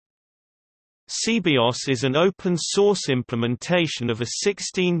SeaBIOS is an open-source implementation of a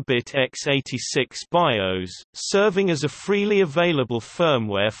 16-bit x86 BIOS, serving as a freely available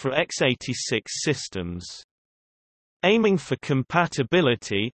firmware for x86 systems. Aiming for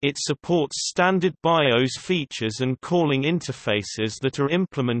compatibility, it supports standard BIOS features and calling interfaces that are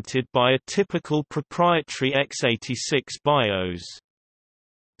implemented by a typical proprietary x86 BIOS.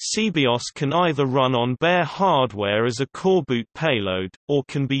 SeaBIOS can either run on bare hardware as a core boot payload, or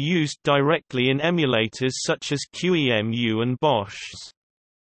can be used directly in emulators such as QEMU and Bosch's.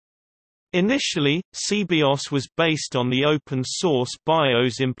 Initially, SeaBIOS was based on the open-source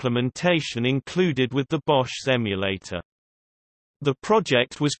BIOS implementation included with the Bosch's emulator. The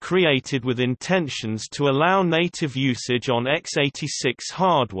project was created with intentions to allow native usage on x86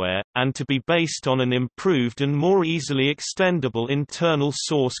 hardware, and to be based on an improved and more easily extendable internal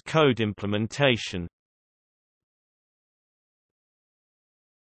source code implementation.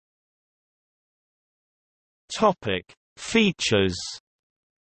 Features.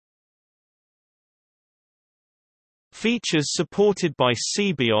 Features supported by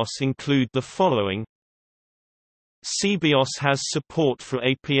SeaBIOS include the following. SeaBIOS has support for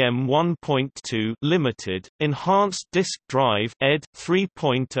APM 1.2 limited, enhanced disk drive ED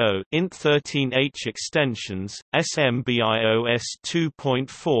 3.0 int13H extensions, SeaBIOS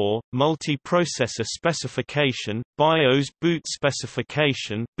 2.4, multi-processor specification, BIOS boot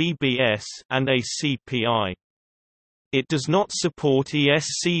specification (BBS), and a CPI. It does not support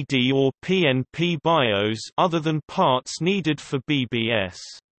ESCD or PNP BIOS other than parts needed for BBS.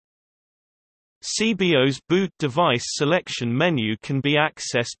 SeaBIOS boot device selection menu can be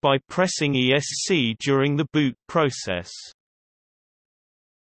accessed by pressing ESC during the boot process.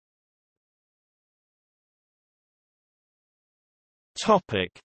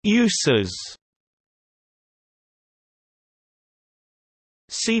 Uses.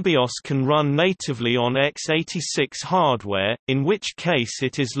 SeaBIOS can run natively on x86 hardware, in which case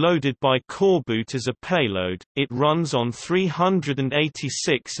it is loaded by coreboot as a payload. It runs on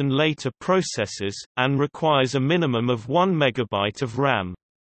 386 and later processors, and requires a minimum of 1 MB of RAM.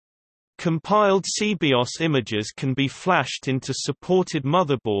 Compiled SeaBIOS images can be flashed into supported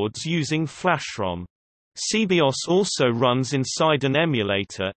motherboards using FlashROM. SeaBIOS also runs inside an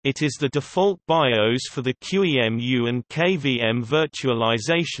emulator. It is the default BIOS for the QEMU and KVM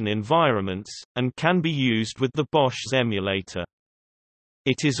virtualization environments, and can be used with the Bosch's emulator.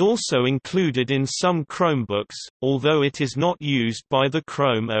 It is also included in some Chromebooks, although it is not used by the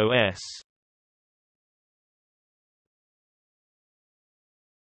Chrome OS.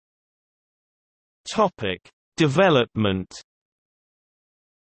 Development.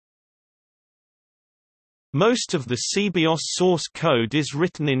 Most of the SeaBIOS source code is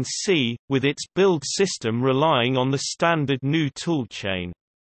written in C, with its build system relying on the standard GNU toolchain.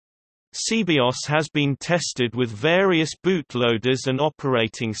 SeaBIOS has been tested with various bootloaders and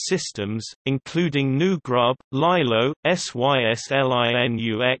operating systems, including GNU Grub, Lilo,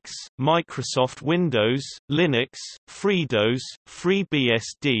 SYSLINUX, Microsoft Windows, Linux, FreeDOS,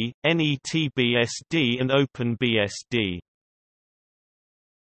 FreeBSD, NetBSD and OpenBSD.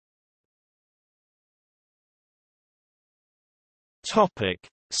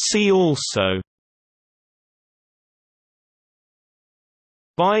 See also: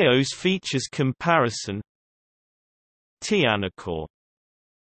 BIOS features comparison, Tianacore.